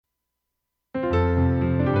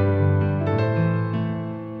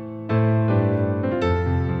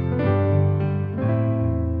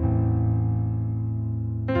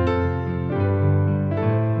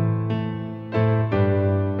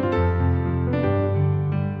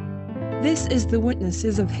This is the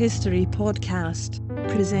Witnesses of History podcast,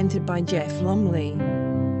 presented by Jeff Lumley.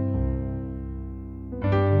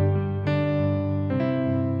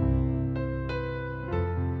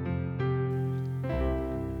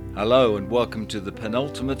 Hello and welcome to the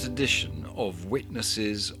penultimate edition of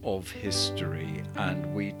Witnesses of History,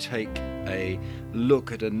 and we take a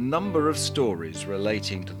look at a number of stories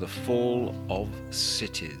relating to the fall of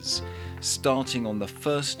cities, starting on the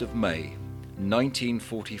 1st of May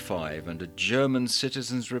 1945 and a German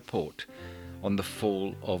citizen's report on the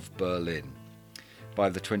fall of Berlin. By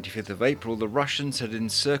the 25th of April, the Russians had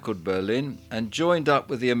encircled Berlin and joined up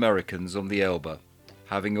with the Americans on the Elbe.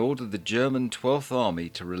 Having ordered the German 12th Army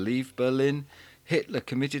to relieve Berlin, Hitler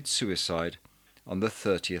committed suicide on the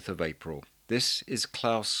 30th of April. This is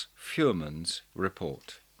Klaus Fuhrmann's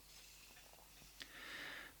report.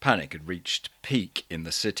 Panic had reached peak in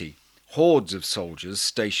the city. Hordes of soldiers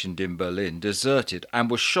stationed in Berlin deserted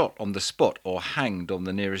and were shot on the spot or hanged on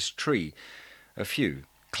the nearest tree. A few,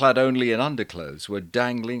 clad only in underclothes, were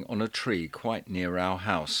dangling on a tree quite near our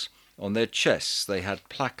house. On their chests they had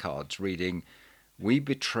placards reading, "We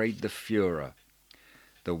betrayed the Führer."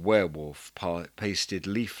 The werewolf pasted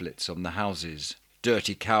leaflets on the houses.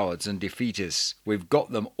 "Dirty cowards and defeatists. We've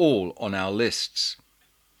got them all on our lists."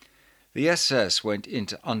 The SS went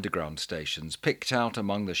into underground stations, picked out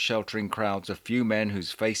among the sheltering crowds a few men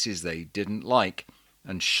whose faces they didn't like,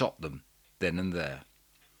 and shot them then and there.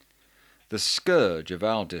 The scourge of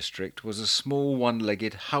our district was a small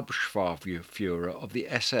one-legged Hauptscharführer of the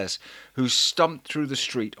SS who stumped through the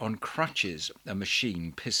street on crutches, a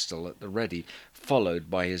machine pistol at the ready, followed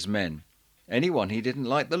by his men. Anyone he didn't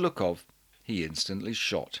like the look of, he instantly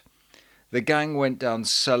shot. The gang went down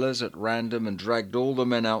cellars at random and dragged all the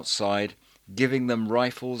men outside, giving them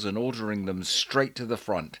rifles and ordering them straight to the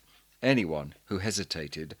front. Anyone who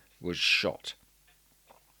hesitated was shot.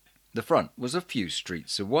 The front was a few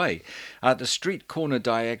streets away. At the street corner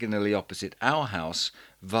diagonally opposite our house,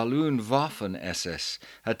 Walloon-Waffen-SS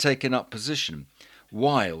had taken up position.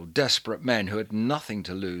 Wild, desperate men who had nothing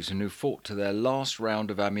to lose and who fought to their last round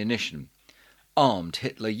of ammunition. Armed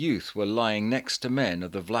Hitler Youth were lying next to men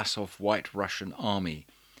of the Vlasov White Russian Army.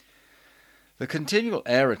 The continual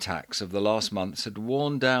air attacks of the last months had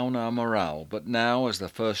worn down our morale, but now, as the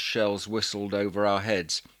first shells whistled over our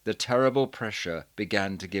heads, the terrible pressure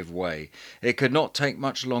began to give way. It could not take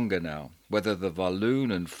much longer now, whether the Walloon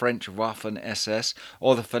and French Waffen-SS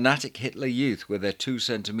or the fanatic Hitler Youth with their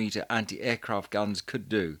 2-centimetre anti-aircraft guns could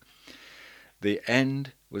do. The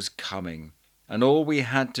end was coming, and all we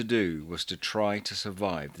had to do was to try to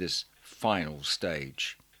survive this final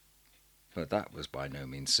stage. But that was by no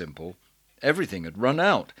means simple. Everything had run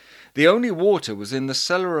out. The only water was in the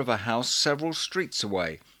cellar of a house several streets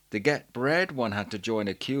away. To get bread, one had to join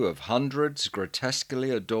a queue of hundreds,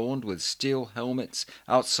 grotesquely adorned with steel helmets,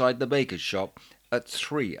 outside the baker's shop at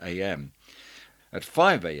 3 a.m. At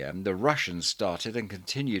 5 a.m. the Russians started and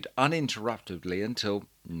continued uninterruptedly until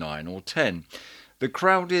 9 or 10. The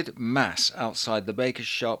crowded mass outside the baker's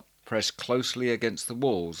shop pressed closely against the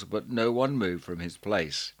walls, but no one moved from his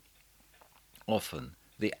place. Often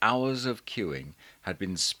the hours of queuing had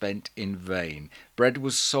been spent in vain. Bread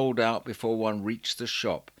was sold out before one reached the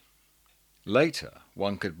shop. Later,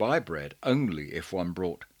 one could buy bread only if one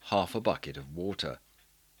brought half a bucket of water.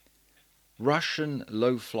 Russian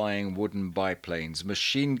low-flying wooden biplanes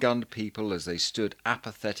machine-gunned people as they stood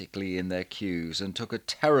apathetically in their queues and took a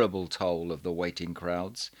terrible toll of the waiting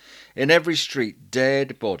crowds. In every street,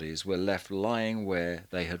 dead bodies were left lying where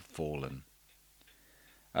they had fallen.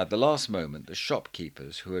 At the last moment, the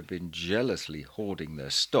shopkeepers, who had been jealously hoarding their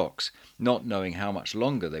stocks, not knowing how much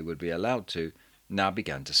longer they would be allowed to, now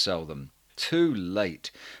began to sell them. Too late.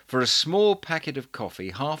 For a small packet of coffee,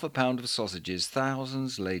 half a pound of sausages,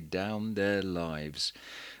 thousands laid down their lives.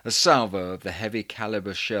 A salvo of the heavy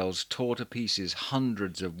caliber shells tore to pieces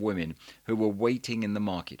hundreds of women who were waiting in the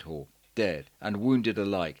market hall. Dead and wounded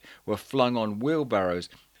alike were flung on wheelbarrows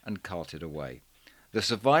and carted away. The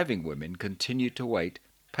surviving women continued to wait,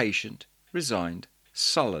 patient, resigned,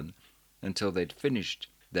 sullen, until they'd finished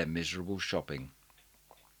their miserable shopping.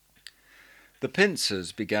 The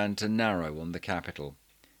pincers began to narrow on the capital.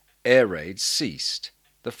 Air raids ceased.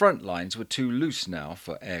 The front lines were too loose now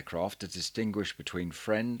for aircraft to distinguish between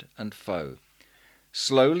friend and foe.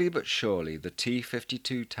 Slowly but surely the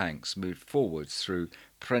T-52 tanks moved forwards through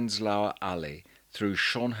Prenzlauer Allee, through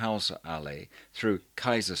Schönhauser Allee, through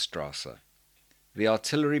Kaiserstrasse. The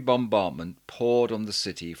artillery bombardment poured on the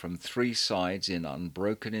city from three sides in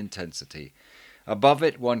unbroken intensity. Above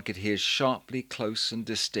it one could hear sharply close and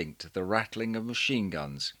distinct the rattling of machine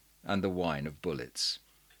guns and the whine of bullets.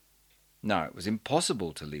 Now it was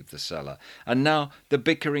impossible to leave the cellar, and now the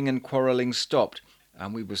bickering and quarrelling stopped,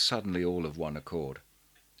 and we were suddenly all of one accord.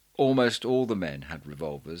 Almost all the men had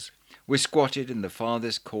revolvers. We squatted in the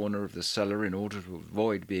farthest corner of the cellar in order to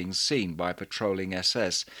avoid being seen by patrolling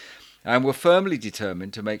SS, and were firmly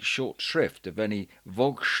determined to make short shrift of any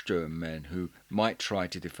Volkssturm men who might try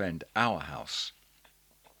to defend our house.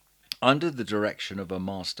 Under the direction of a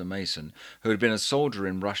master mason, who had been a soldier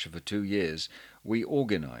in Russia for 2 years, we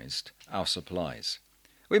organised our supplies.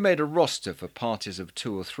 We made a roster for parties of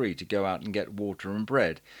 2 or 3 to go out and get water and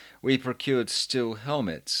bread. We procured steel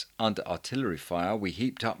helmets. Under artillery fire, we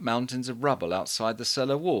heaped up mountains of rubble outside the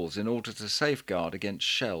cellar walls in order to safeguard against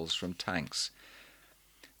shells from tanks.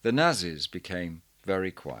 The Nazis became very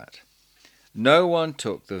quiet. No one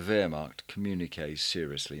took the Wehrmacht communiques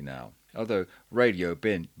seriously now, although Radio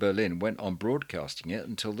Berlin went on broadcasting it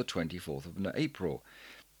until the 24th of April.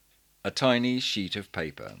 A tiny sheet of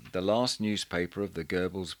paper, the last newspaper of the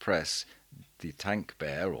Goebbels press, the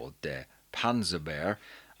Tankbär or Der Panzerbär,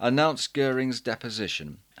 announced Goering's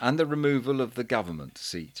deposition and the removal of the government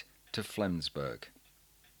seat to Flensburg.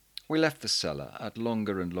 We left the cellar at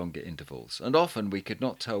longer and longer intervals, and often we could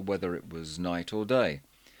not tell whether it was night or day.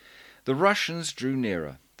 The Russians drew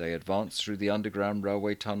nearer. They advanced through the underground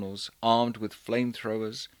railway tunnels, armed with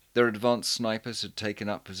flamethrowers. Their advanced snipers had taken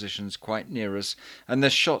up positions quite near us, and their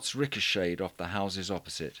shots ricocheted off the houses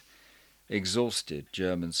opposite. Exhausted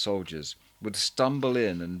German soldiers would stumble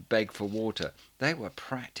in and beg for water. They were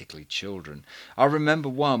practically children. I remember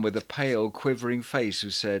one with a pale, quivering face who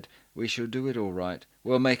said, "We shall do it all right.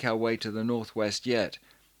 We'll make our way to the northwest yet."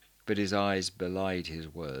 But his eyes belied his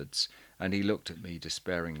words, and he looked at me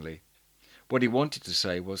despairingly. What he wanted to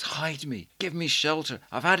say was, "Hide me, give me shelter,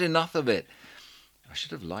 I've had enough of it." I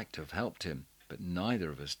should have liked to have helped him, but neither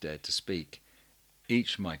of us dared to speak.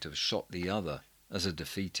 Each might have shot the other as a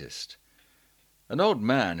defeatist. An old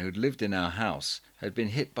man who'd lived in our house had been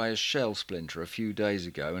hit by a shell splinter a few days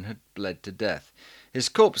ago and had bled to death. His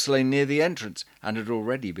corpse lay near the entrance and had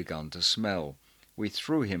already begun to smell. We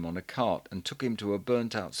threw him on a cart and took him to a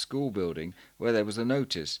burnt-out school building where there was a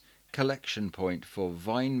notice, "Collection point for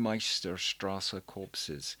Weinmeisterstrasse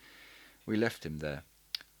corpses." We left him there.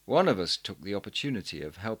 One of us took the opportunity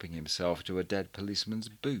of helping himself to a dead policeman's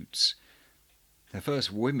boots. The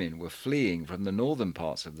first women were fleeing from the northern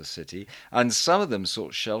parts of the city, and some of them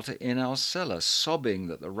sought shelter in our cellar, sobbing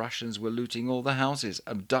that the Russians were looting all the houses,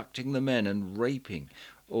 abducting the men and raping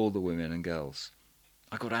all the women and girls.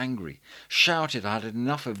 I got angry, shouted I had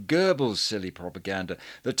enough of Goebbels' silly propaganda.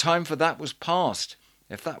 The time for that was past.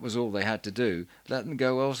 If that was all they had to do, let them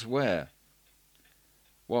go elsewhere.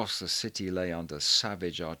 Whilst the city lay under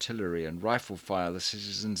savage artillery and rifle fire, the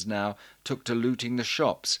citizens now took to looting the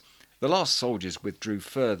shops. The last soldiers withdrew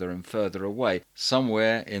further and further away.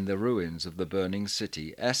 Somewhere in the ruins of the burning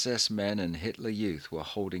city, SS men and Hitler Youth were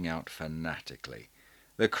holding out fanatically.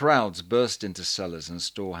 The crowds burst into cellars and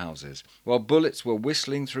storehouses. While bullets were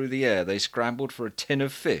whistling through the air, they scrambled for a tin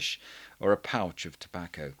of fish or a pouch of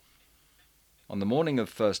tobacco. On the morning of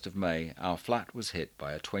 1st of May, our flat was hit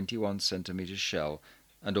by a 21-centimetre shell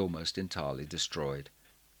and almost entirely destroyed.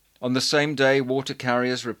 On the same day, water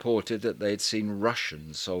carriers reported that they had seen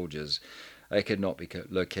Russian soldiers. They could not be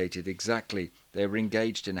located exactly. They were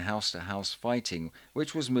engaged in house-to-house fighting,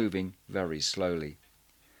 which was moving very slowly.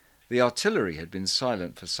 The artillery had been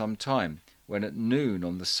silent for some time, when at noon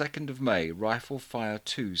on the 2nd of May, rifle fire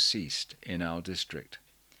too ceased in our district.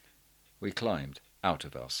 We climbed out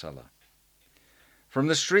of our cellar. From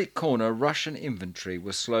the street corner, Russian infantry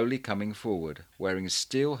were slowly coming forward, wearing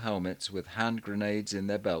steel helmets with hand grenades in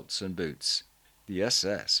their belts and boots. The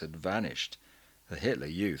SS had vanished. The Hitler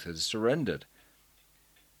Youth had surrendered.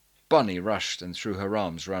 Bunny rushed and threw her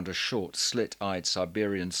arms round a short, slit-eyed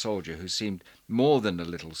Siberian soldier who seemed more than a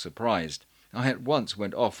little surprised. I at once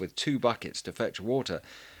went off with 2 buckets to fetch water,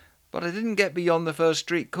 but I didn't get beyond the first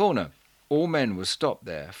street corner. All men were stopped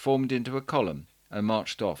there, formed into a column, and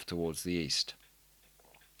marched off towards the east.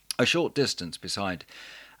 A short distance beside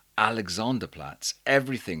Alexanderplatz,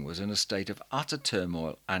 everything was in a state of utter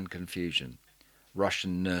turmoil and confusion.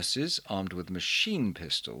 Russian nurses, armed with machine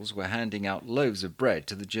pistols, were handing out loaves of bread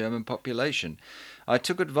to the German population. I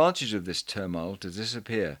took advantage of this turmoil to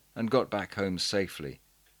disappear and got back home safely.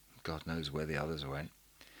 God knows where the others went.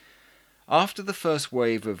 After the first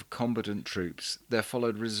wave of combatant troops, there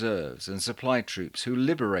followed reserves and supply troops who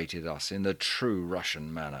liberated us in the true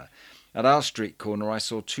Russian manner. At our street corner I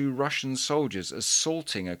saw 2 Russian soldiers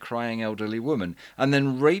assaulting a crying elderly woman and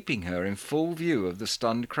then raping her in full view of the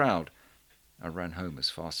stunned crowd. I ran home as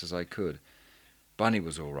fast as I could. Bunny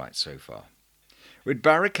was all right so far. We'd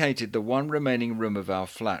barricaded the one remaining room of our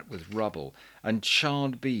flat with rubble and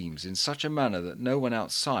charred beams in such a manner that no one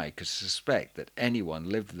outside could suspect that anyone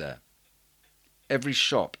lived there. Every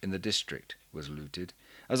shop in the district was looted.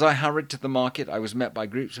 As I hurried to the market, I was met by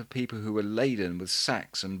groups of people who were laden with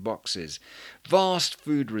sacks and boxes. Vast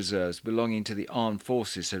food reserves belonging to the armed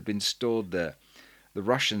forces had been stored there. The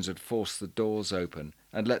Russians had forced the doors open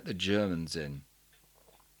and let the Germans in.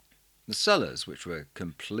 The cellars, which were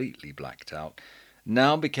completely blacked out,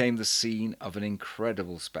 now became the scene of an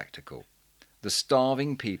incredible spectacle. The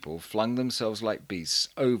starving people flung themselves like beasts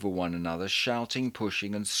over one another, shouting,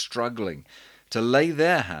 pushing, and struggling to lay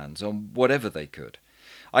their hands on whatever they could.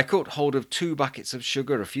 I caught hold of 2 buckets of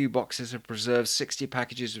sugar, a few boxes of preserves, 60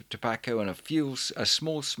 packages of tobacco, and a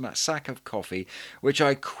small sack of coffee, which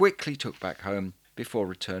I quickly took back home before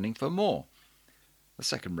returning for more. The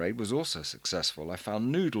second raid was also successful. I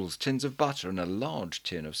found noodles, tins of butter, and a large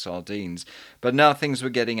tin of sardines. But now things were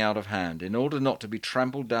getting out of hand. In order not to be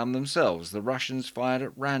trampled down themselves, the Russians fired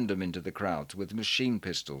at random into the crowds with machine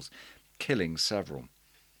pistols, killing several.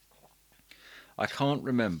 I can't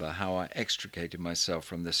remember how I extricated myself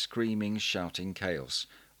from the screaming, shouting chaos.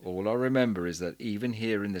 All I remember is that even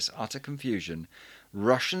here in this utter confusion,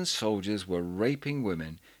 Russian soldiers were raping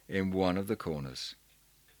women in one of the corners.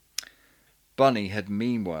 Bunny had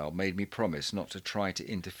meanwhile made me promise not to try to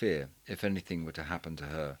interfere if anything were to happen to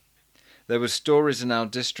her. There were stories in our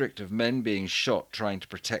district of men being shot trying to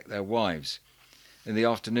protect their wives. In the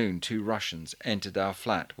afternoon, 2 Russians entered our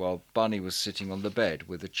flat while Bunny was sitting on the bed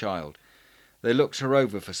with a child. They looked her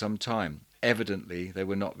over for some time. Evidently, they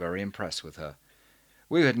were not very impressed with her.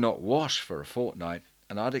 We had not washed for a fortnight,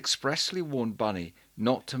 and I'd expressly warned Bunny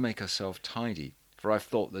not to make herself tidy, for I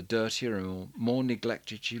thought the dirtier and more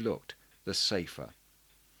neglected she looked, the safer.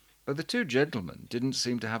 But the 2 gentlemen didn't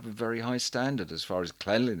seem to have a very high standard as far as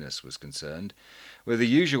cleanliness was concerned. With the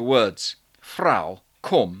usual words, "Frau,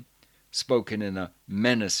 komm," spoken in a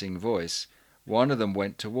menacing voice, one of them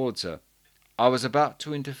went towards her. I was about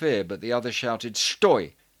to interfere, but the other shouted,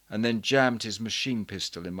 "Stoi!" and then jammed his machine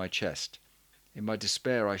pistol in my chest. In my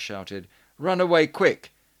despair I shouted, "Run away,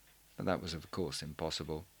 quick!" But that was of course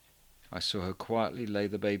impossible. I saw her quietly lay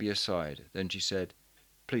the baby aside. Then she said,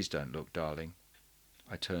 "Please don't look, darling."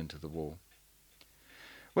 I turned to the wall.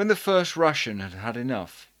 When the first Russian had had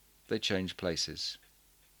enough, they changed places.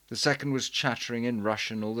 The second was chattering in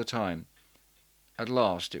Russian all the time. At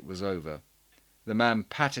last it was over. The man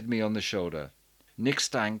patted me on the shoulder. "Nix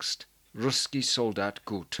Angst, Ruski Soldat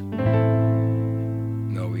gut."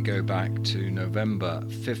 Now we go back to November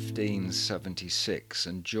 1576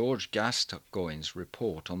 and George Gascoigne's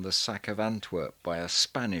report on the sack of Antwerp by a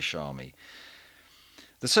Spanish army.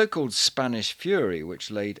 The so-called Spanish Fury, which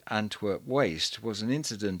laid Antwerp waste, was an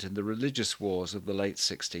incident in the religious wars of the late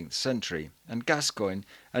 16th century, and Gascoigne,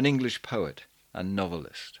 an English poet and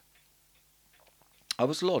novelist. I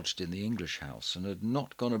was lodged in the English house and had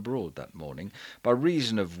not gone abroad that morning by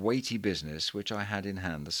reason of weighty business which I had in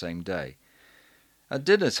hand the same day. At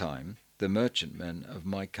dinner time, the merchantmen of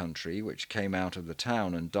my country, which came out of the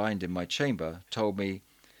town and dined in my chamber, told me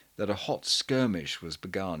that a hot skirmish was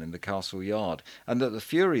begun in the castle yard, and that the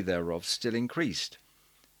fury thereof still increased.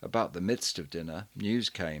 About the midst of dinner, news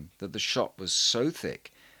came that the shot was so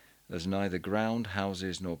thick as neither ground,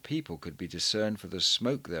 houses, nor people could be discerned for the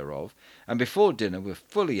smoke thereof, and before dinner were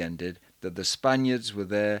fully ended, that the Spaniards were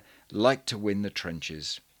there like to win the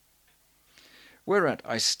trenches. Whereat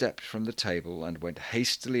I stepped from the table and went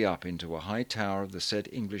hastily up into a high tower of the said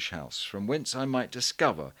English house, from whence I might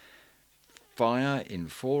discover fire in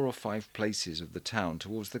 4 or 5 places of the town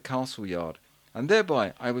towards the castle yard, and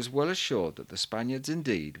thereby I was well assured that the Spaniards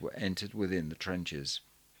indeed were entered within the trenches.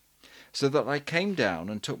 So that I came down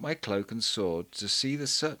and took my cloak and sword to see the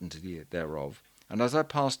certainty thereof, and as I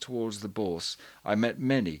passed towards the Bourse I met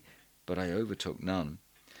many, but I overtook none.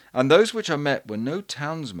 And those which I met were no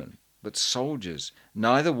townsmen, but soldiers,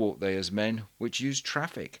 neither walked they as men which use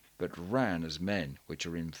traffic, but ran as men which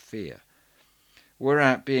are in fear.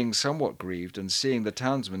 Whereat, being somewhat grieved, and seeing the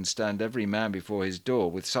townsmen stand every man before his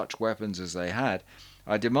door with such weapons as they had,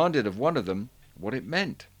 I demanded of one of them what it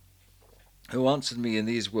meant, who answered me in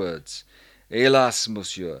these words, "Hélas,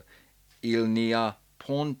 monsieur, il n'y a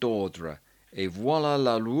point d'ordre, et voilà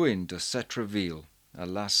la ruine de cette ville."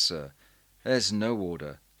 Alas, sir, there's no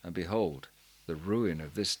order, and behold, the ruin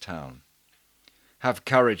of this town. "Have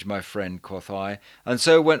courage, my friend," quoth I, and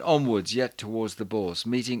so went onwards yet towards the Bourse,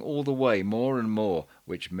 meeting all the way more and more,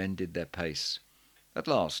 which mended their pace. At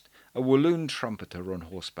last, a Walloon trumpeter on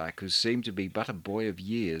horseback, who seemed to be but a boy of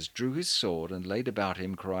years, drew his sword and laid about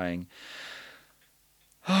him, crying,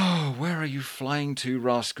 Oh, where are you flying to,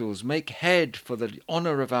 rascals? Make head for the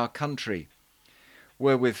honour of our country.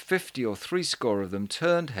 Wherewith 50 or 60 of them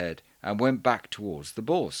turned head and went back towards the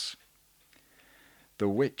Bourse. The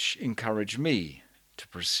which encouraged me to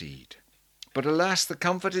proceed. But alas, the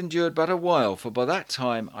comfort endured but a while, for by that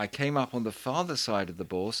time I came up on the farther side of the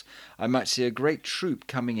Bourse. I might see a great troop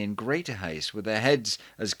coming in greater haste, with their heads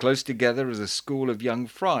as close together as a school of young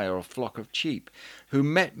fry or a flock of sheep, who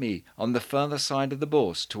met me on the further side of the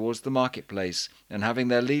Bourse towards the marketplace, and having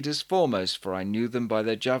their leaders foremost, for I knew them by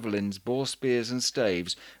their javelins, boar spears, and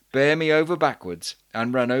staves, bear me over backwards,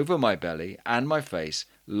 and ran over my belly and my face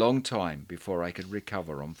long time before I could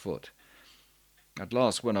recover on foot. At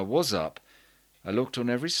last, when I was up, I looked on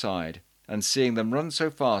every side, and seeing them run so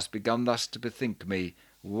fast, begun thus to bethink me,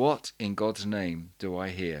 what in God's name do I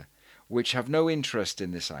hear, which have no interest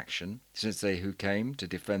in this action, since they who came to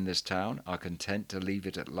defend this town are content to leave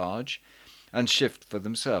it at large, and shift for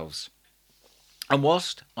themselves. And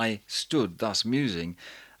whilst I stood thus musing,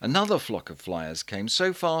 another flock of flyers came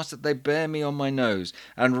so fast that they bare me on my nose,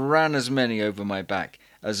 and ran as many over my back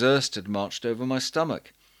as erst had marched over my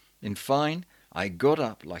stomach. In fine, I got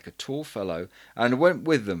up like a tall fellow, and went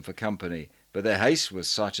with them for company, but their haste was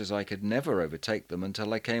such as I could never overtake them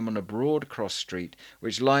until I came on a broad cross street,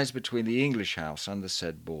 which lies between the English house and the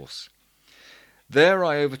said Bourse. There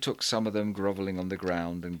I overtook some of them grovelling on the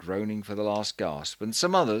ground and groaning for the last gasp, and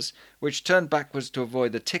some others, which turned backwards to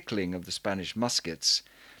avoid the tickling of the Spanish muskets,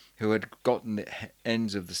 who had gotten the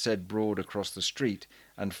ends of the said broad across the street,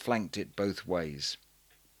 and flanked it both ways.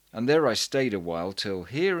 And there I stayed a while, till,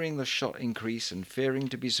 hearing the shot increase, and fearing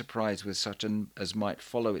to be surprised with such as might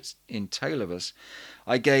follow it in tail of us,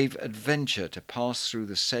 I gave adventure to pass through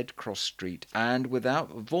the said cross street, and,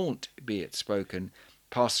 without vaunt be it spoken,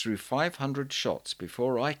 passed through 500 shots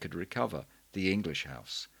before I could recover the English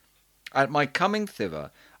house. At my coming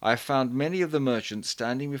thither, I found many of the merchants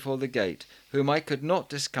standing before the gate, whom I could not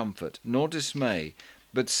discomfort nor dismay,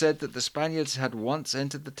 but said that the Spaniards had once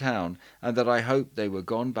entered the town, and that I hoped they were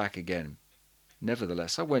gone back again.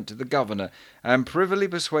 Nevertheless, I went to the governor, and privily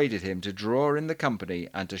persuaded him to draw in the company,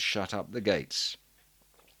 and to shut up the gates.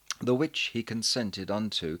 The which he consented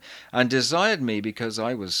unto, and desired me, because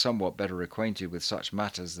I was somewhat better acquainted with such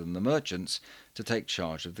matters than the merchants, to take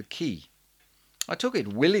charge of the key. I took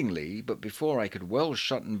it willingly, but before I could well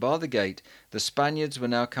shut and bar the gate, the Spaniards were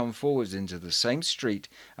now come forwards into the same street,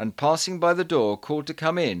 and passing by the door, called to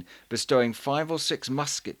come in, bestowing 5 or 6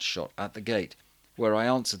 musket shot at the gate, where I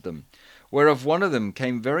answered them, whereof one of them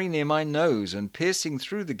came very near my nose, and piercing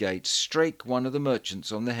through the gate, strake one of the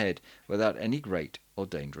merchants on the head, without any great or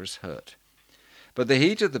dangerous hurt. But the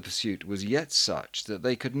heat of the pursuit was yet such that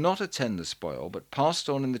they could not attend the spoil, but passed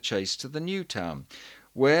on in the chase to the new town,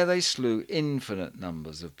 where they slew infinite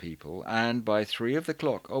numbers of people, and by 3 of the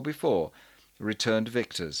clock or before returned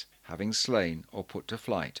victors, having slain or put to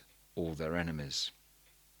flight all their enemies.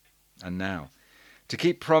 And now, to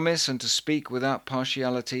keep promise and to speak without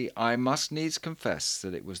partiality, I must needs confess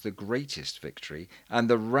that it was the greatest victory and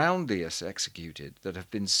the roundliest executed that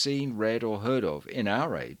have been seen, read, or heard of in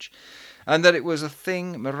our age, and that it was a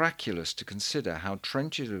thing miraculous to consider how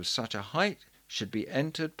trenches of such a height should be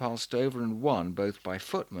entered, passed over, and won both by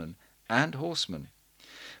footmen and horsemen.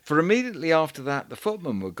 For immediately after that the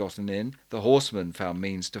footmen were gotten in, the horsemen found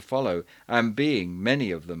means to follow, and being many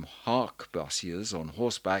of them harquebusiers on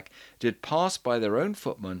horseback, did pass by their own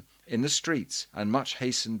footmen in the streets, and much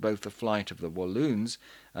hastened both the flight of the Walloons,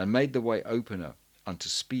 and made the way opener unto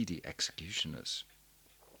speedy executioners.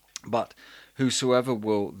 But whosoever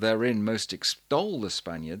will therein most extol the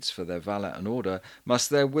Spaniards for their valour and order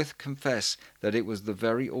must therewith confess that it was the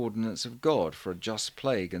very ordinance of God for a just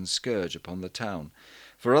plague and scourge upon the town,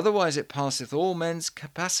 for otherwise it passeth all men's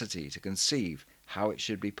capacity to conceive how it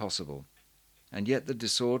should be possible. And yet the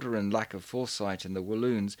disorder and lack of foresight in the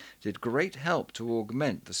Walloons did great help to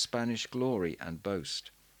augment the Spanish glory and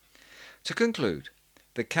boast. To conclude,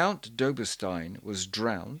 the Count d'Oberstein was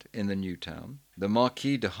drowned in the new town. The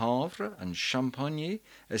Marquis de Havre and Champagne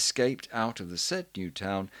escaped out of the said new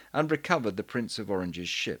town, and recovered the Prince of Orange's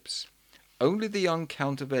ships. Only the young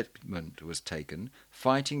Count of Egmont was taken,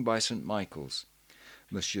 fighting by St. Michael's.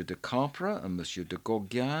 Monsieur de Capra and Monsieur de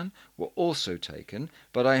Gourgain were also taken,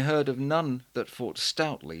 but I heard of none that fought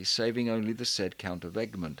stoutly, saving only the said Count of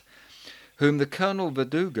Egmont, whom the Colonel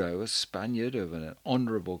Verdugo, a Spaniard of an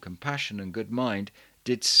honourable compassion and good mind,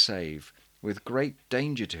 did save, with great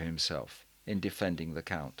danger to himself, in defending the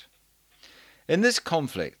Count. In this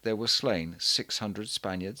conflict there were slain 600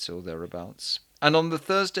 Spaniards or thereabouts, And on the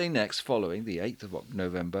Thursday next following, the 8th of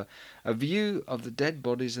November, a view of the dead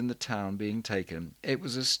bodies in the town being taken, it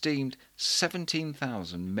was esteemed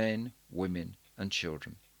 17,000 men, women, and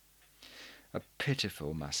children. A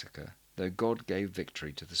pitiful massacre, though God gave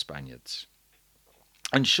victory to the Spaniards.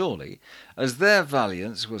 And surely, as their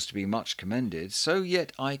valiance was to be much commended, so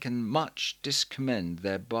yet I can much discommend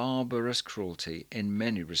their barbarous cruelty in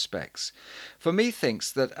many respects. For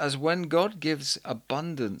methinks that as when God gives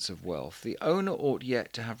abundance of wealth, the owner ought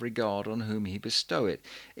yet to have regard on whom he bestow it,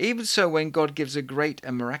 even so when God gives a great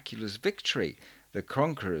and miraculous victory, the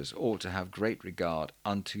conquerors ought to have great regard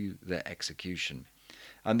unto their execution.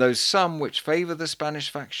 And though some which favour the Spanish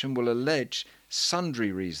faction will allege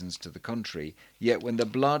sundry reasons to the contrary, yet when the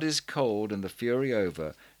blood is cold and the fury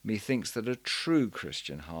over, methinks that a true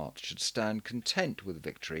Christian heart should stand content with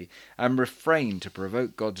victory, and refrain to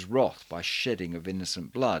provoke God's wrath by shedding of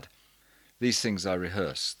innocent blood. These things I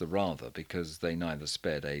rehearse the rather because they neither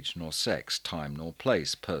spared age nor sex, time nor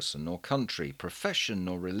place, person nor country, profession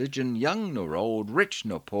nor religion, young nor old, rich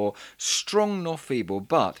nor poor, strong nor feeble,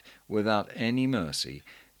 but, without any mercy,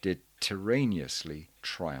 did tyrannously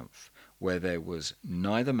triumph, where there was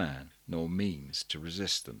neither man nor means to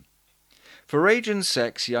resist them. For age and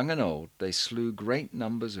sex, young and old, they slew great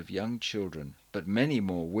numbers of young children, but many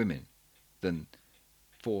more women than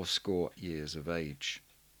 80 years of age.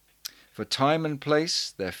 For time and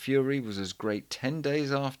place, their fury was as great 10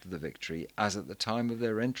 days after the victory as at the time of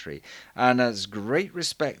their entry, and as great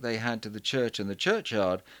respect they had to the church and the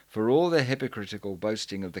churchyard, for all their hypocritical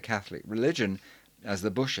boasting of the Catholic religion, as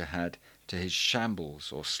the butcher had to his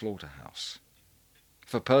shambles or slaughterhouse.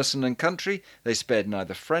 For person and country, they spared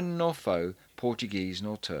neither friend nor foe, Portuguese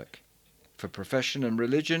nor Turk. For profession and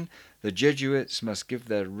religion, the Jesuits must give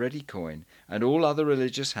their ready coin, and all other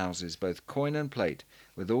religious houses, both coin and plate,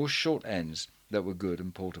 with all short ends that were good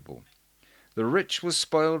and portable. The rich was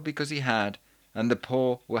spoiled because he had, and the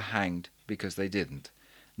poor were hanged because they didn't.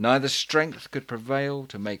 Neither strength could prevail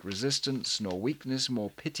to make resistance, nor weakness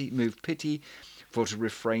move pity for to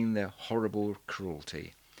refrain their horrible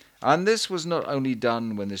cruelty. And this was not only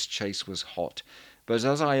done when this chase was hot, but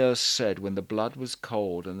as I erst said, when the blood was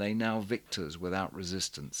cold, and they now victors without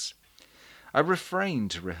resistance. I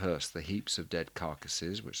refrained to rehearse the heaps of dead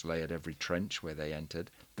carcasses which lay at every trench where they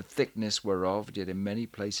entered, the thickness whereof did in many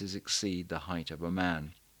places exceed the height of a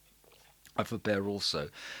man. I forbear also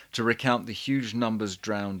to recount the huge numbers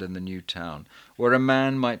drowned in the new town, where a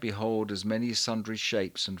man might behold as many sundry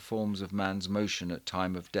shapes and forms of man's motion at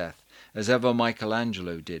time of death, as ever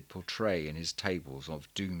Michelangelo did portray in his tables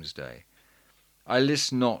of doomsday. I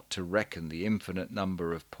list not to reckon the infinite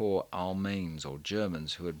number of poor Almains or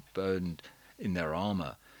Germans who had burned in their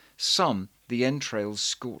armour, some the entrails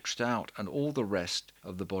scorched out, and all the rest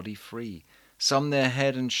of the body free, some their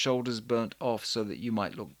head and shoulders burnt off, so that you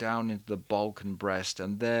might look down into the bulk and breast,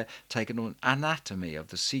 and there take an anatomy of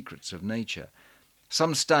the secrets of nature,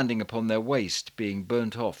 some standing upon their waist, being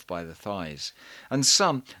burnt off by the thighs, and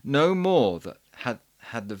some no more that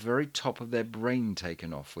had the very top of their brain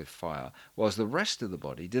taken off with fire, whilst the rest of the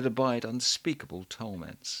body did abide unspeakable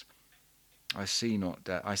torments. I set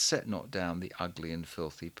not down the ugly and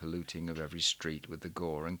filthy polluting of every street with the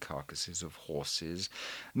gore and carcasses of horses,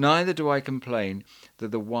 neither do I complain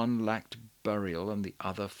that the one lacked burial and the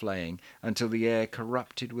other flaying, until the air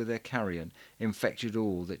corrupted with their carrion infected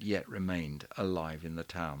all that yet remained alive in the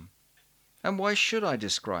town. And why should I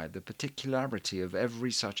describe the particularity of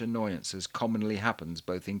every such annoyance as commonly happens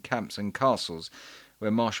both in camps and castles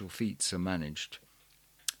where martial feats are managed?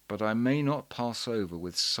 But I may not pass over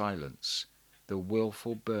with silence the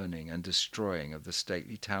wilful burning and destroying of the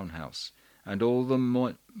stately town-house, and all the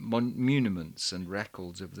monuments and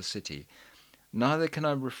records of the city, neither can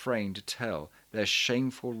I refrain to tell their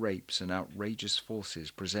shameful rapes and outrageous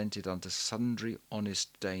forces presented unto sundry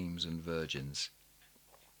honest dames and virgins.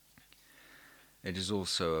 It is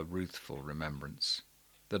also a ruthful remembrance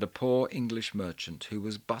that a poor English merchant, who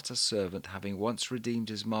was but a servant, having once redeemed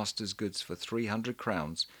his master's goods for 300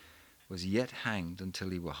 crowns, was yet hanged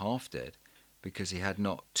until he were half dead, because he had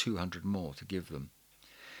not 200 more to give them.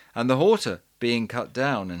 And the halter, being cut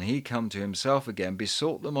down, and he come to himself again,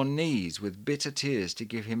 besought them on knees with bitter tears to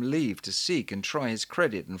give him leave to seek and try his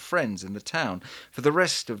credit and friends in the town for the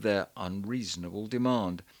rest of their unreasonable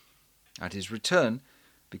demand. At his return,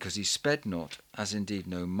 because he sped not, as indeed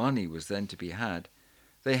no money was then to be had,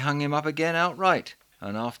 they hung him up again outright,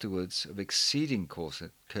 and afterwards, of exceeding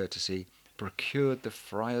courtesy, procured the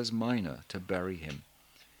friars minor to bury him.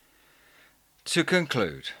 To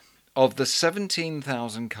conclude, of the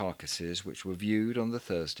 17,000 carcasses which were viewed on the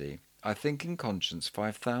Thursday, I think in conscience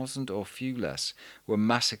 5,000 or few less were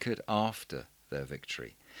massacred after their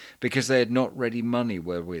victory, because they had not ready money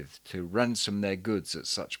wherewith to ransom their goods at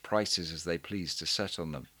such prices as they pleased to set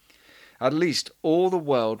on them. At least all the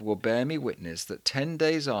world will bear me witness that 10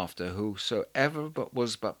 days after, whosoever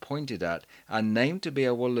was but pointed at and named to be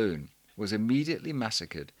a Walloon was immediately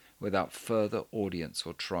massacred without further audience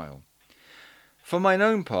or trial. For mine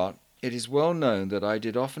own part, it is well known that I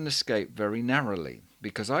did often escape very narrowly,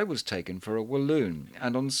 because I was taken for a Walloon,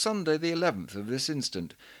 and on Sunday the 11th of this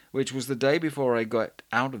instant, which was the day before I got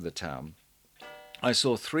out of the town, I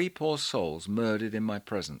saw 3 poor souls murdered in my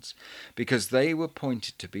presence, because they were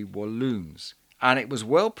pointed to be Walloons, and it was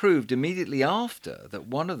well proved immediately after that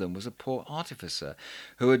one of them was a poor artificer,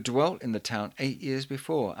 who had dwelt in the town 8 years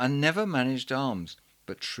before, and never managed arms,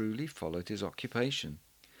 but truly followed his occupation.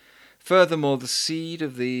 Furthermore, the seed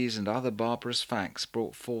of these and other barbarous facts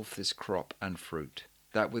brought forth this crop and fruit,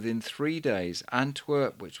 that within 3 days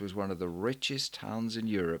Antwerp, which was one of the richest towns in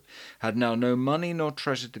Europe, had now no money nor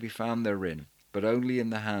treasure to be found therein, but only in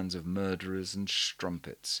the hands of murderers and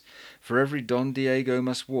strumpets. For every Don Diego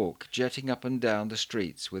must walk, jetting up and down the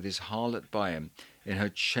streets, with his harlot by him, in her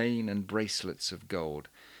chain and bracelets of gold.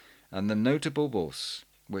 And the notable Bourse,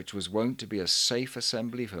 which was wont to be a safe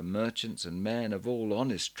assembly for merchants and men of all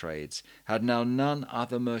honest trades, had now none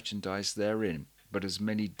other merchandise therein, but as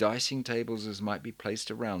many dicing tables as might be placed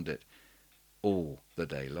around it, all the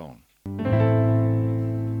day long.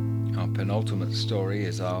 Our penultimate story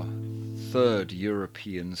is our third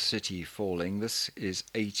European city falling. This is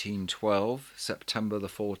 1812, September the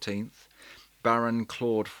 14th. Baron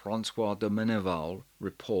Claude Francois de Meneval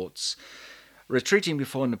reports, retreating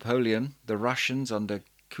before Napoleon, the Russians under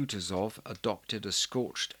Kutuzov adopted a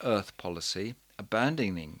scorched earth policy,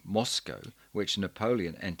 abandoning Moscow, which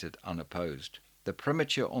Napoleon entered unopposed. The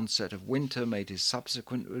premature onset of winter made his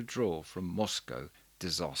subsequent withdrawal from Moscow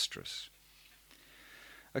disastrous.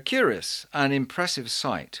 A curious and impressive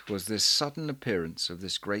sight was this sudden appearance of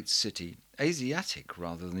this great city, Asiatic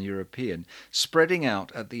rather than European, spreading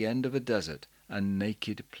out at the end of a desert and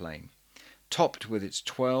naked plain, topped with its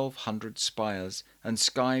 1,200 spires and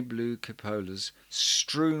sky-blue cupolas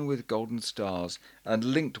strewn with golden stars and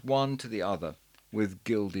linked one to the other with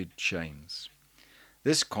gilded chains.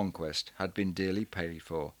 This conquest had been dearly paid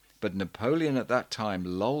for, but Napoleon at that time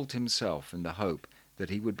lulled himself in the hope that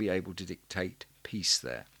he would be able to dictate peace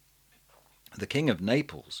there. The King of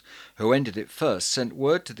Naples, who entered it first, sent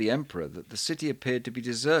word to the Emperor that the city appeared to be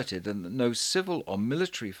deserted and that no civil or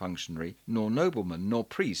military functionary, nor nobleman, nor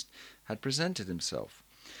priest had presented himself.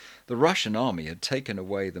 The Russian army had taken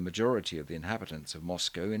away the majority of the inhabitants of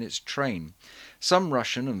Moscow in its train. Some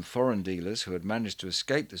Russian and foreign dealers who had managed to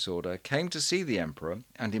escape this order came to see the Emperor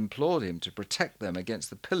and implored him to protect them against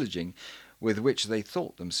the pillaging with which they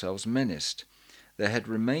thought themselves menaced. There had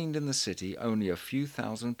remained in the city only a few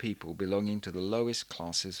thousand people belonging to the lowest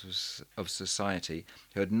classes of society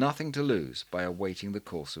who had nothing to lose by awaiting the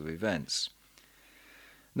course of events.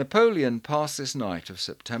 Napoleon passed this night of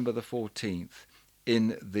September the 14th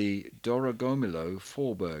in the Dorogomilo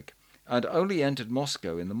Faubourg, and only entered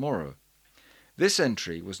Moscow in the morrow. This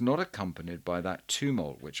entry was not accompanied by that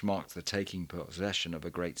tumult which marks the taking possession of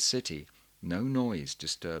a great city. No noise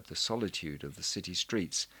disturbed the solitude of the city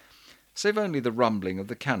streets, save only the rumbling of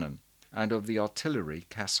the cannon and of the artillery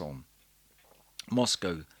caisson.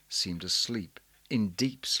 Moscow seemed asleep, in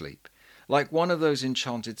deep sleep, like one of those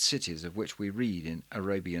enchanted cities of which we read in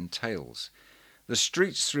Arabian tales. The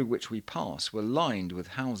streets through which we passed were lined with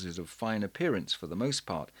houses of fine appearance for the most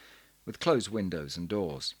part, with closed windows and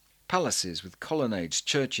doors. Palaces with colonnades,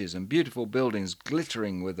 churches, and beautiful buildings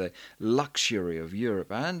glittering with the luxury of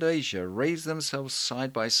Europe and Asia raised themselves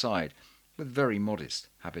side by side, with very modest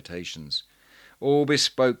habitations. All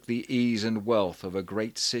bespoke the ease and wealth of a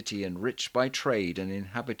great city enriched by trade and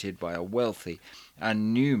inhabited by a wealthy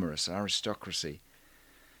and numerous aristocracy.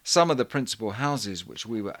 Some of the principal houses which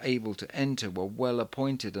we were able to enter were well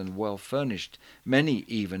appointed and well furnished, many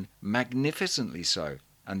even magnificently so,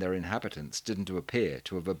 and their inhabitants didn't appear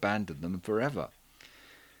to have abandoned them forever.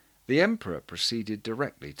 The Emperor proceeded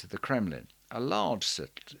directly to the Kremlin, a large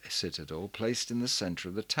citadel placed in the centre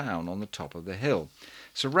of the town on the top of the hill,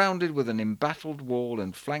 surrounded with an embattled wall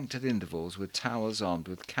and flanked at intervals with towers armed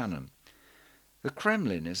with cannon. The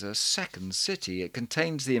Kremlin is a second city. It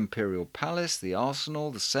contains the Imperial Palace, the Arsenal,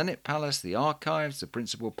 the Senate Palace, the archives, the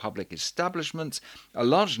principal public establishments, a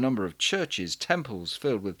large number of churches, temples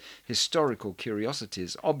filled with historical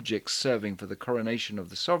curiosities, objects serving for the coronation of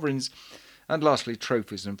the sovereigns, and lastly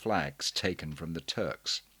trophies and flags taken from the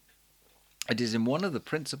Turks. It is in one of the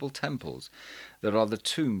principal temples that are the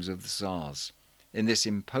tombs of the Tsars. In this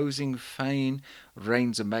imposing fane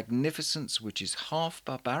reigns a magnificence which is half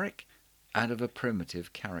barbaric and of a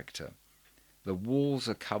primitive character. The walls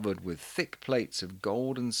are covered with thick plates of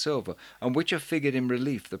gold and silver, on which are figured in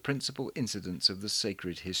relief the principal incidents of the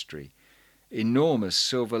sacred history. Enormous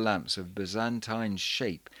silver lamps of Byzantine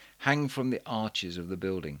shape hang from the arches of the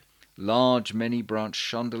building. Large, many-branched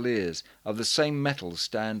chandeliers of the same metal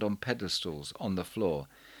stand on pedestals on the floor.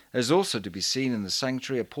 There is also to be seen in the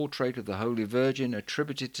sanctuary a portrait of the Holy Virgin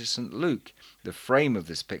attributed to St. Luke. The frame of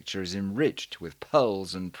this picture is enriched with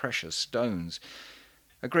pearls and precious stones.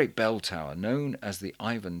 A great bell tower, known as the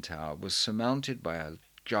Ivan Tower, was surmounted by a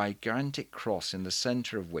gigantic cross, in the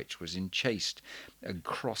centre of which was enchased a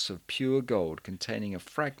cross of pure gold containing a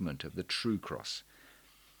fragment of the true cross.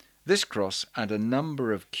 This cross and a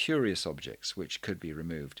number of curious objects which could be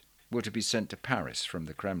removed were to be sent to Paris from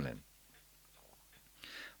the Kremlin.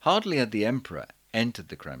 Hardly had the emperor entered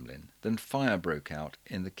the Kremlin than fire broke out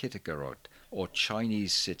in the Kitagorod, or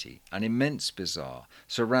Chinese city, an immense bazaar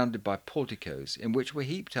surrounded by porticos in which were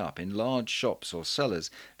heaped up in large shops or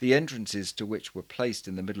cellars, the entrances to which were placed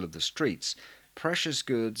in the middle of the streets, precious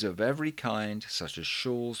goods of every kind, such as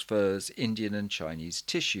shawls, furs, Indian and Chinese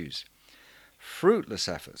tissues. Fruitless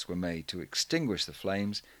efforts were made to extinguish the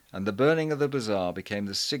flames, and the burning of the bazaar became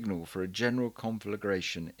the signal for a general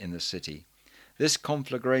conflagration in the city. This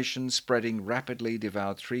conflagration, spreading rapidly,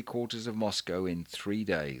 devoured 3/4 of Moscow in 3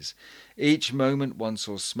 days. Each moment one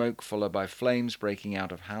saw smoke followed by flames breaking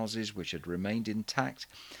out of houses which had remained intact,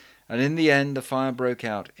 and in the end the fire broke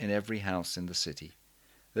out in every house in the city.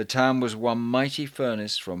 The town was one mighty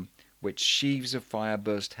furnace from which sheaves of fire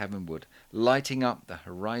burst heavenward, lighting up the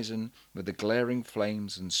horizon with the glaring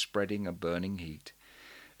flames and spreading a burning heat.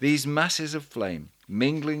 These masses of flame,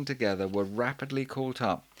 mingling together, were rapidly caught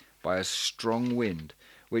up by a strong wind,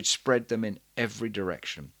 which spread them in every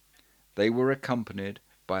direction. They were accompanied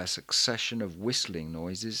by a succession of whistling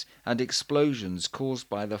noises and explosions caused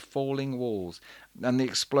by the falling walls and the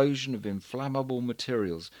explosion of inflammable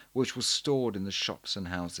materials which were stored in the shops and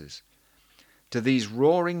houses. To these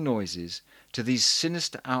roaring noises, to these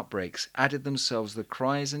sinister outbreaks, added themselves the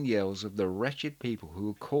cries and yells of the wretched people who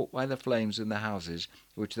were caught by the flames in the houses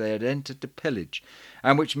which they had entered to pillage,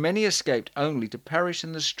 and which many escaped only to perish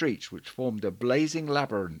in the streets which formed a blazing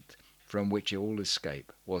labyrinth from which all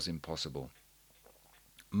escape was impossible.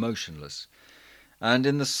 Motionless, and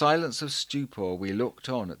in the silence of stupor, we looked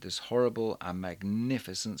on at this horrible and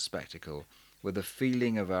magnificent spectacle with a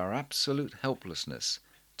feeling of our absolute helplessness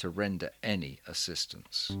to render any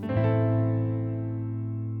assistance.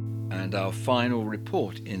 And our final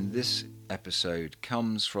report in this episode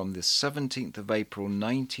comes from the 17th of April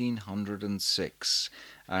 1906,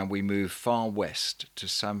 and we move far west to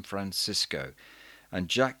San Francisco, and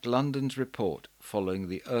Jack London's report following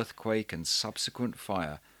the earthquake and subsequent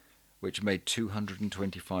fire which made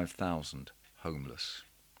 225,000 homeless.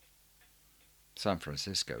 San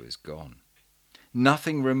Francisco is gone.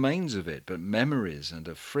 Nothing remains of it but memories and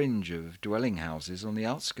a fringe of dwelling houses on the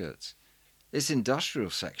outskirts. Its industrial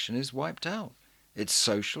section is wiped out. Its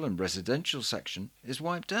social and residential section is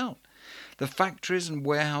wiped out. The factories and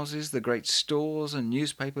warehouses, the great stores and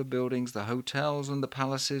newspaper buildings, the hotels and the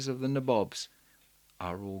palaces of the nabobs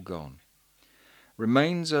are all gone.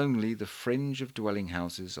 Remains only the fringe of dwelling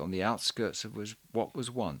houses on the outskirts of what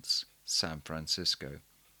was once San Francisco.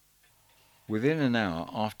 Within an hour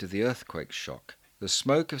after the earthquake shock, the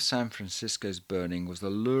smoke of San Francisco's burning was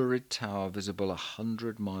the lurid tower visible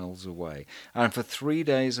 100 miles away, and for 3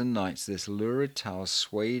 days and nights this lurid tower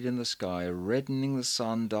swayed in the sky, reddening the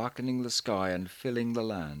sun, darkening the sky, and filling the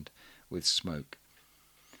land with smoke.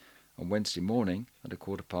 On Wednesday morning, at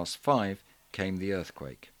 5:15, came the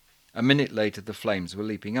earthquake. A minute later the flames were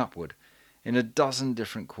leaping upward. In a dozen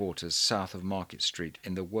different quarters south of Market Street,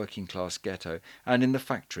 in the working-class ghetto, and in the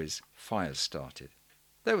factories, fires started.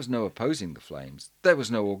 There was no opposing the flames. There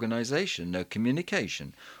was no organization, no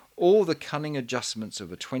communication. All the cunning adjustments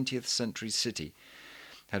of a 20th century city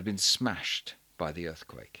had been smashed by the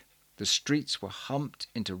earthquake. The streets were humped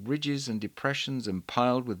into ridges and depressions and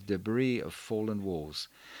piled with debris of fallen walls.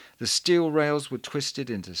 The steel rails were twisted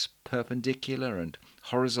into perpendicular and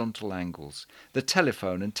horizontal angles. The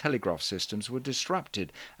telephone and telegraph systems were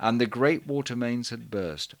disrupted, and the great water mains had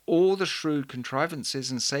burst. All the shrewd contrivances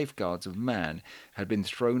and safeguards of man had been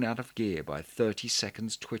thrown out of gear by 30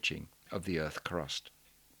 seconds twitching of the earth crust.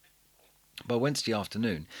 By Wednesday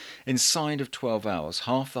afternoon, inside of 12 hours,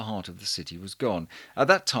 half the heart of the city was gone. At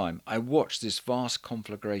that time, I watched this vast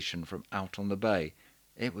conflagration from out on the bay.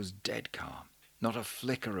 It was dead calm. Not a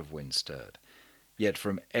flicker of wind stirred. Yet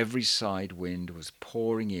from every side wind was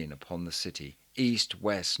pouring in upon the city. East,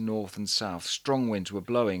 west, north and south, strong winds were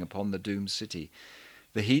blowing upon the doomed city.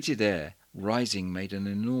 The heated air rising made an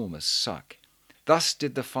enormous suck. Thus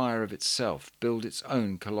did the fire of itself build its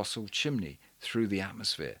own colossal chimney through the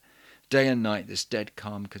atmosphere. Day and night this dead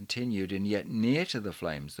calm continued, and yet near to the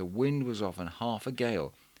flames the wind was often half a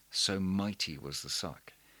gale, so mighty was the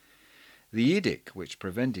suck. The edict which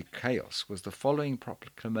prevented chaos was the following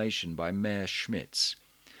proclamation by Mayor Schmitz.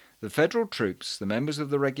 The federal troops, the members of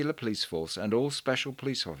the regular police force, and all special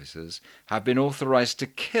police officers have been authorized to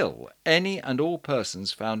kill any and all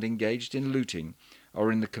persons found engaged in looting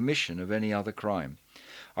or in the commission of any other crime.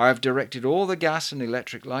 I have directed all the gas and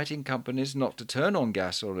electric lighting companies not to turn on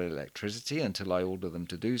gas or electricity until I order them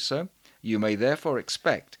to do so. You may therefore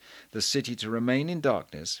expect the city to remain in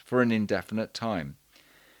darkness for an indefinite time.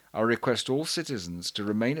 I request all citizens to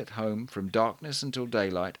remain at home from darkness until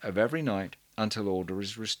daylight of every night until order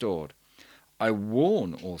is restored. I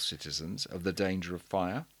warn all citizens of the danger of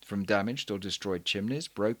fire from damaged or destroyed chimneys,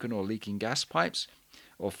 broken or leaking gas pipes,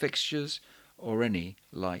 or fixtures, or any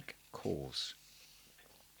like cause.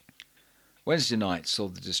 Wednesday night saw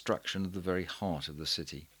the destruction of the very heart of the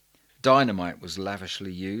city. Dynamite was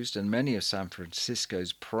lavishly used, and many of San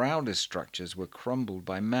Francisco's proudest structures were crumbled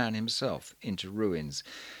by man himself into ruins,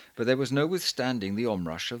 but there was no withstanding the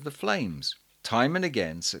onrush of the flames. Time and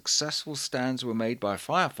again successful stands were made by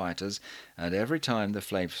firefighters, and every time the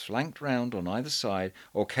flames flanked round on either side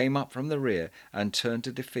or came up from the rear and turned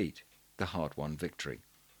to defeat the hard-won victory.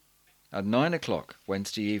 At 9 o'clock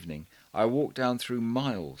Wednesday evening, I walked down through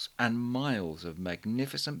miles and miles of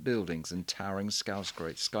magnificent buildings and towering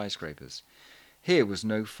skyscrapers. Here was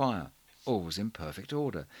no fire. All was in perfect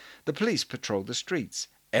order. The police patrolled the streets.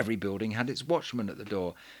 Every building had its watchman at the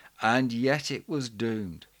door. And yet it was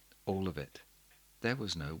doomed. All of it. There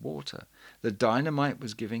was no water. The dynamite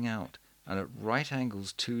was giving out, and at right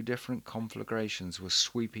angles 2 different conflagrations were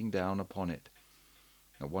sweeping down upon it.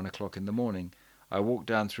 At 1 o'clock in the morning, I walked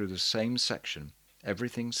down through the same section.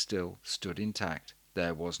 Everything still stood intact.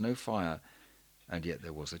 There was no fire, and yet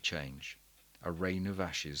there was a change. A rain of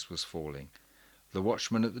ashes was falling. The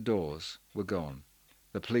watchmen at the doors were gone.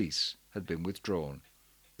 The police had been withdrawn.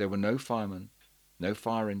 There were no firemen, no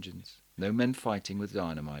fire engines, no men fighting with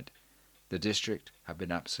dynamite. The district had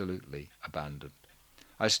been absolutely abandoned.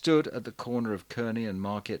 I stood at the corner of Kearny and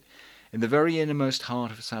Market in the very innermost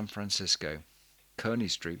heart of San Francisco. Kearny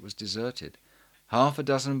Street was deserted. Half a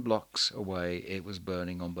dozen blocks away it was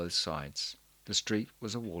burning on both sides. The street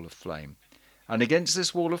was a wall of flame, and against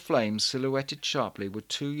this wall of flame, silhouetted sharply, were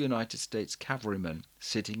 2 United States cavalrymen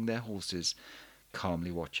sitting their horses,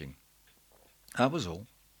 calmly watching. That was all.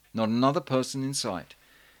 Not another person in sight.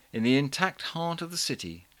 In the intact heart of the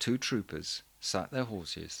city, 2 troopers sat their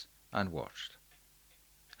horses and watched.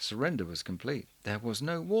 Surrender was complete. There was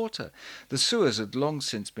no water. The sewers had long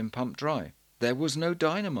since been pumped dry. There was no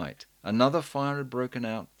dynamite. Another fire had broken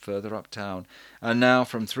out further uptown, and now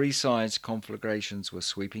from 3 sides conflagrations were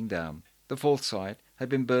sweeping down. The 4th side had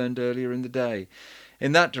been burned earlier in the day.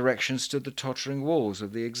 In that direction stood the tottering walls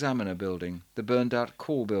of the Examiner building, the burned-out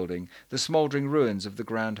Call building, the smouldering ruins of the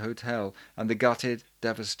Grand Hotel, and the gutted,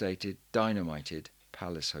 devastated, dynamited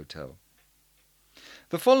Palace Hotel.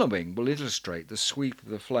 The following will illustrate the sweep of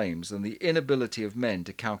the flames and the inability of men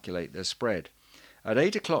to calculate their spread. At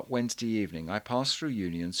 8 o'clock Wednesday evening I passed through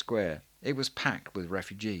Union Square. It was packed with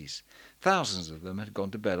refugees. Thousands of them had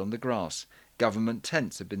gone to bed on the grass. Government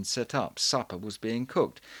tents had been set up, supper was being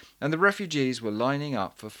cooked, and the refugees were lining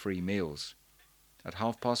up for free meals. At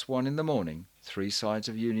 1:30 in the morning, 3 sides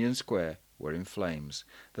of Union Square were in flames.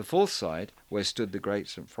 The 4th side, where stood the great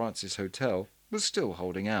St. Francis Hotel, was still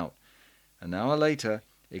holding out. An hour later,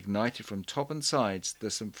 ignited from top and sides,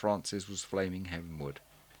 the St. Francis was flaming heavenward.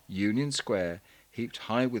 Union Square, heaped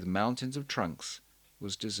high with mountains of trunks,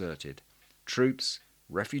 was deserted. Troops,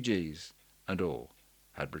 refugees, and all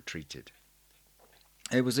had retreated.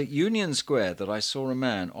 It was at Union Square that I saw a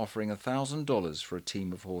man offering $1,000 for a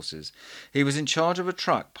team of horses. He was in charge of a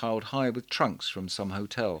truck piled high with trunks from some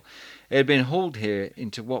hotel. It had been hauled here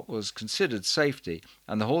into what was considered safety,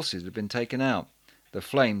 and the horses had been taken out. The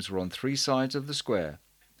flames were on 3 sides of the square,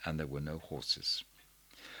 and there were no horses.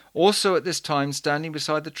 Also at this time, standing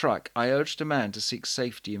beside the truck, I urged a man to seek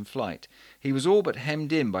safety in flight. He was all but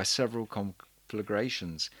hemmed in by several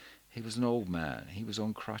conflagrations. He was an old man. He was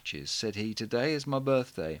on crutches. Said he, "Today is my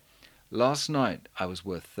birthday. Last night I was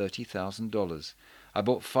worth $30,000. I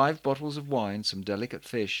bought 5 bottles of wine, some delicate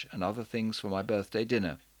fish, and other things for my birthday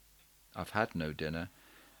dinner. I've had no dinner,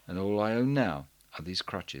 and all I own now are these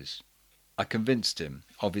crutches." I convinced him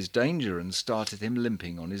of his danger and started him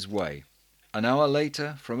limping on his way. An hour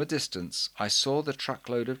later, from a distance, I saw the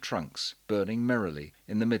truckload of trunks burning merrily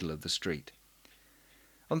in the middle of the street.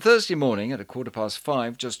 On Thursday morning at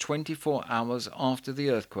 5:15, just 24 hours after the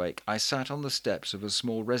earthquake, I sat on the steps of a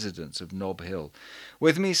small residence of Nob Hill.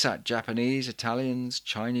 With me sat Japanese, Italians,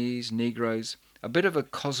 Chinese, Negroes, a bit of a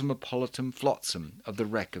cosmopolitan flotsam of the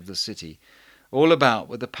wreck of the city. All about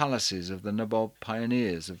were the palaces of the Nabob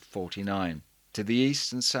pioneers of '49. To the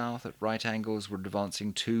east and south at right angles were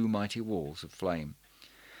advancing two mighty walls of flame.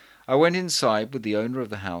 I went inside with the owner of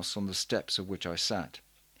the house, on the steps of which I sat.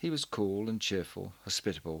 He was cool and cheerful,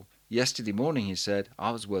 hospitable. Yesterday morning, he said, I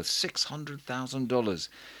was worth $600,000.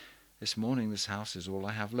 This morning this house is all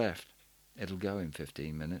I have left. It'll go in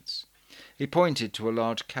 15 minutes. He pointed to a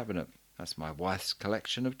large cabinet. That's my wife's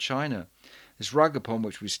collection of china. This rug upon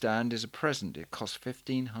which we stand is a present. It cost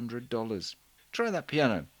 $1,500. Try that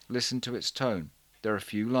piano. Listen to its tone. There are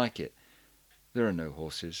few like it. There are no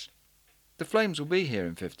horses. The flames will be here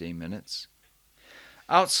in 15 minutes.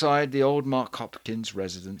 Outside the old Mark Hopkins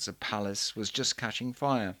residence, a palace was just catching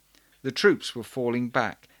fire. The troops were falling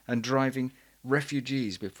back and driving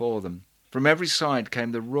refugees before them. From every side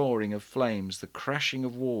came the roaring of flames, the crashing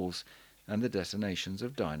of walls, and the detonations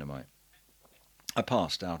of dynamite. I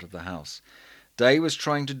passed out of the house. Day was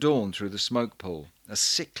trying to dawn through the smoke pool. A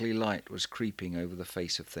sickly light was creeping over the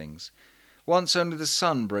face of things. Once only the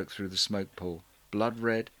sun broke through the smoke pool,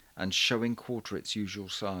 blood-red and showing quarter its usual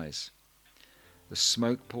size. The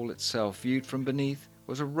smoke pool itself, viewed from beneath,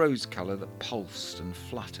 was a rose colour that pulsed and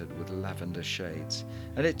fluttered with lavender shades,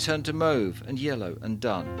 and it turned to mauve and yellow and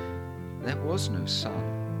dun. There was no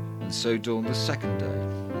sun, and so dawned the second day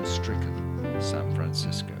on stricken San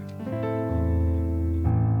Francisco.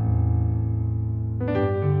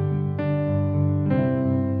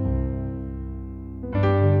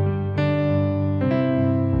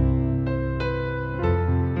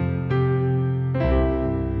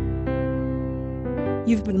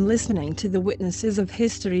 You've been listening to the Witnesses of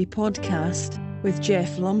History podcast with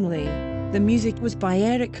Jeff Lumley. The music was by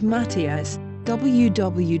Eric Matthias,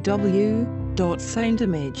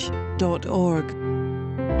 www.soundimage.org.